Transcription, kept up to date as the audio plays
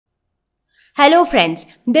Hello friends,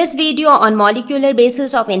 this video on molecular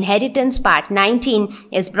basis of inheritance part 19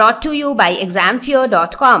 is brought to you by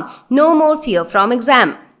examfear.com. No more fear from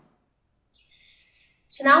exam.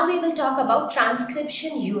 So now we will talk about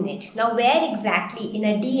transcription unit. Now where exactly in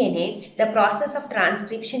a DNA the process of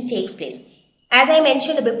transcription takes place. As I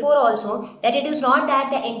mentioned before also, that it is not that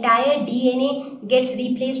the entire DNA gets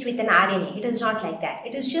replaced with an RNA. It is not like that.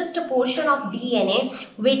 It is just a portion of DNA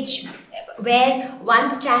where one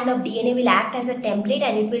strand of DNA will act as a template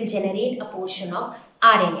and it will generate a portion of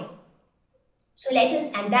RNA. So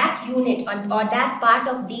and that unit or that part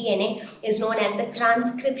of DNA is known as the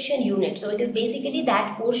transcription unit. So it is basically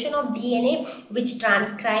that portion of DNA which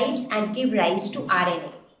transcribes and give rise to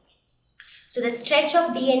RNA. So the stretch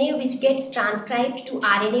of DNA which gets transcribed to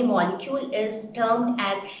RNA molecule is termed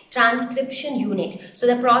as transcription unit. So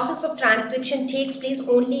the process of transcription takes place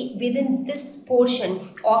only within this portion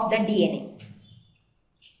of the DNA.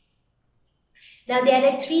 Now there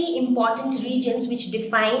are three important regions which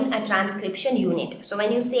define a transcription unit. So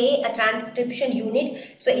when you say a transcription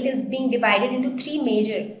unit, so it is being divided into three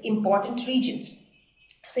major important regions.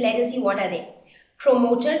 So let us see what are they.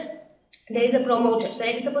 Promoter. There is a promoter. So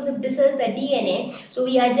let us suppose if this is the DNA. So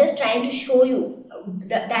we are just trying to show you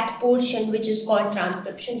that portion which is called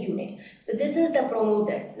transcription unit. So this is the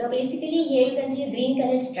promoter. Now basically here you can see a green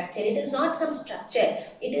colored structure. It is not some structure.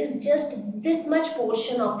 It is just this much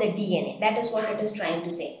portion of the DNA. That is what it is trying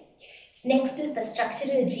to say. Next is the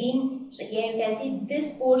structural gene. So here you can see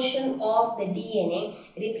this portion of the DNA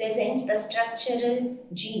represents the structural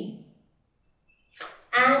gene.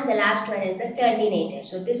 And the last one is the terminator.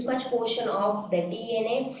 So this much portion of the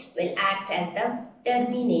DNA will act as the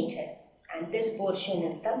terminator and this portion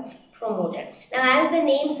is the promoter. Now as the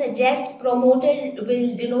name suggests, promoter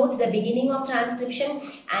will denote the beginning of transcription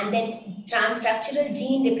and then transstructural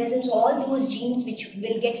gene represents all those genes which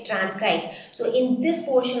will get transcribed. So in this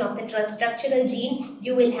portion of the transstructural gene,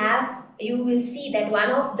 you will see that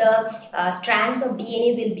one of the strands of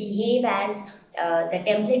DNA will behave as the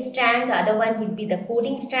template strand, the other one would be the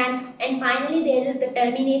coding strand, and finally there is the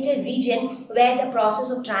terminator region where the process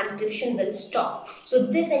of transcription will stop. So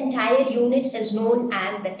this entire unit is known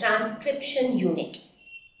as the transcription unit.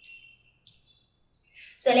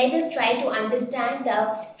 So let us try to understand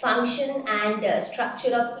the function and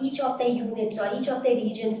structure of each of the units or each of the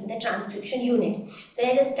regions in the transcription unit. So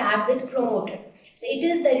let us start with promoter. So it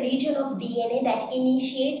is the region of DNA that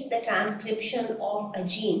initiates the transcription of a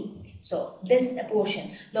gene. So this portion.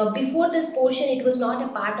 Now before this portion it was not a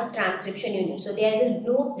part of transcription unit. So there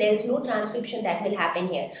is no transcription that will happen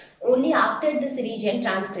here. Only after this region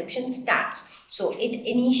transcription starts. So it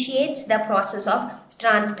initiates the process of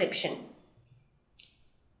transcription.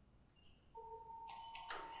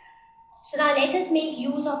 So now let us make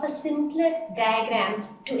use of a simpler diagram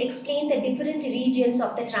to explain the different regions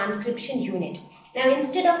of the transcription unit. Now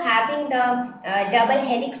instead of having the double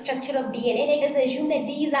helix structure of DNA, let us assume that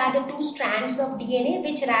these are the two strands of DNA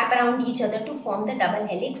which wrap around each other to form the double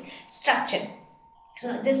helix structure.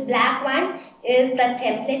 So this black one is the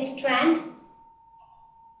template strand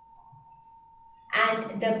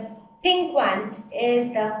and the pink one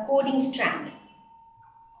is the coding strand.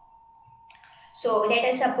 So let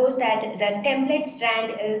us suppose that the template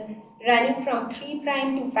strand is running from 3'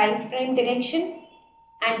 to 5' direction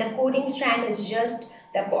and the coding strand is just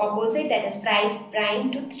the opposite, that is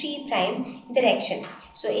 5' to 3' direction.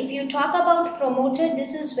 So if you talk about promoter,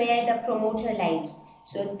 this is where the promoter lies.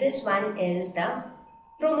 So this one is the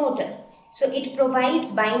promoter. So it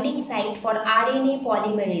provides binding site for RNA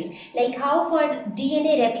polymerase. Like how for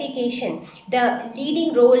DNA replication, the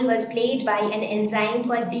leading role was played by an enzyme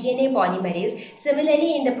called DNA polymerase.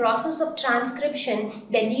 Similarly, in the process of transcription,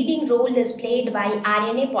 the leading role is played by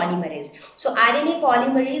RNA polymerase. So RNA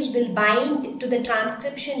polymerase will bind to the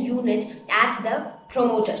transcription unit at the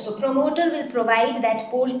promoter. So promoter will provide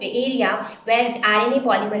that area where RNA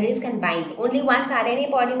polymerase can bind. Only once RNA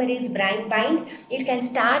polymerase bind, it can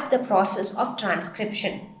start the process of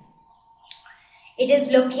transcription. It is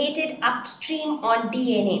located upstream on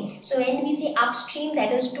DNA. So when we say upstream,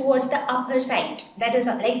 that is towards the upper side. That is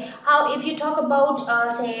like how if you talk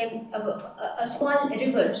about say a small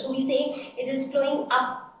river, so we say it is flowing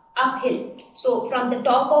uphill. So from the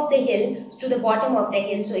top of the hill to the bottom of the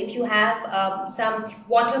hill. So if you have some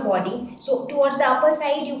water body, so towards the upper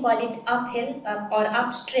side you call it uphill or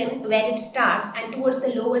upstream where it starts, and towards the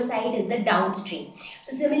lower side is the downstream.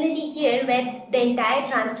 So similarly here where the entire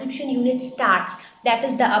transcription unit starts, that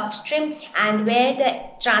is the upstream, and where the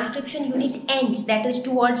transcription unit ends, that is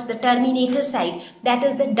towards the terminator side, that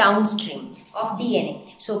is the downstream of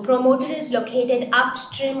DNA. So promoter is located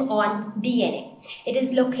upstream on DNA. It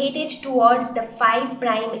is located towards the 5'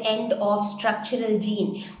 end of structural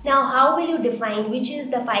gene. Now how will you define which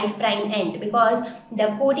is the 5' end? Because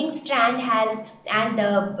the coding strand has and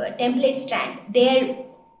the template strand, their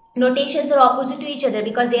notations are opposite to each other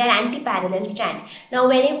because they are anti-parallel strand. Now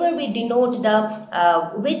whenever we denote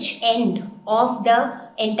the which end of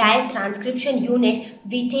the entire transcription unit,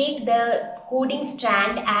 we take the coding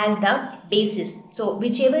strand as the basis. So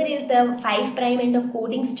whichever is the 5' end of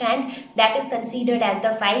coding strand, that is considered as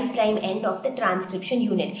the 5' end of the transcription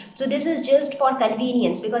unit. So this is just for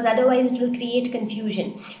convenience because otherwise it will create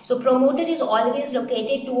confusion. So promoter is always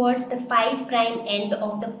located towards the 5' end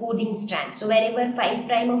of the coding strand. So wherever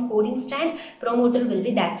 5' of coding strand, promoter will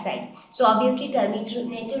be that side. So obviously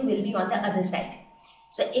terminator will be on the other side.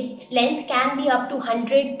 So its length can be up to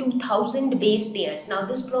 100 to 1000 base pairs. Now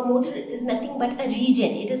this promoter is nothing but a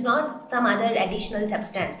region. It is not some other additional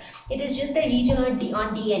substance. It is just the region on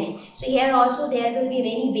DNA. So here also there will be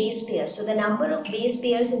many base pairs. So the number of base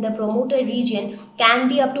pairs in the promoter region can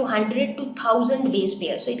be up to 100 to 1000 base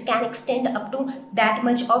pairs. So it can extend up to that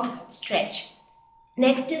much of stretch.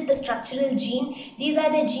 Next is the structural gene. These are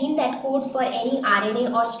the gene that codes for any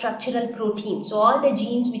RNA or structural protein. So all the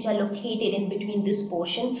genes which are located in between this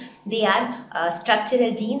portion, they are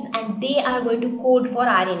structural genes and they are going to code for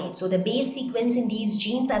RNA. So the base sequence in these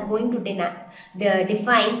genes are going to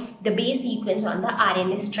define the base sequence on the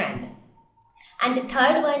RNA strand. And the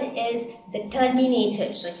third one is the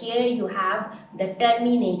terminator. So here you have the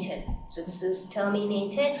terminator. So this is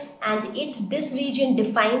terminator and this region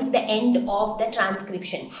defines the end of the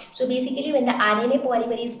transcription. So basically when the RNA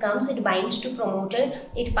polymerase comes, it binds to promoter,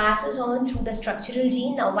 it passes on through the structural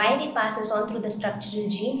gene. Now while it passes on through the structural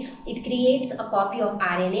gene, it creates a copy of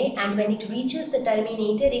RNA and when it reaches the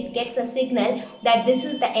terminator, it gets a signal that this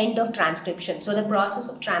is the end of transcription. So the process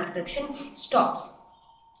of transcription stops.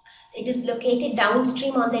 It is located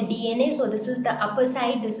downstream on the DNA. So this is the upper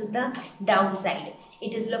side, this is the downside.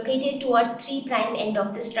 It is located towards 3' end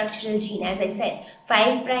of the structural gene. As I said,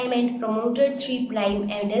 5' end promoter, 3'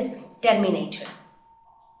 end is terminator.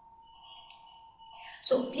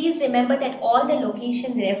 So please remember that all the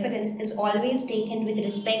location reference is always taken with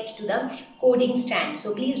respect to the coding strand.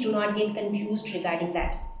 So please do not get confused regarding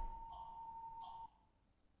that.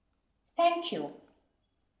 Thank you.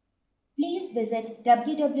 Please visit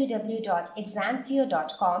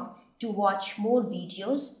www.examfear.com to watch more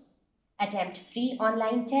videos, attempt free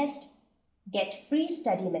online test, get free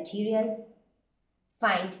study material,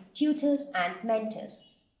 find tutors and mentors.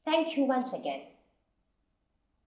 Thank you once again.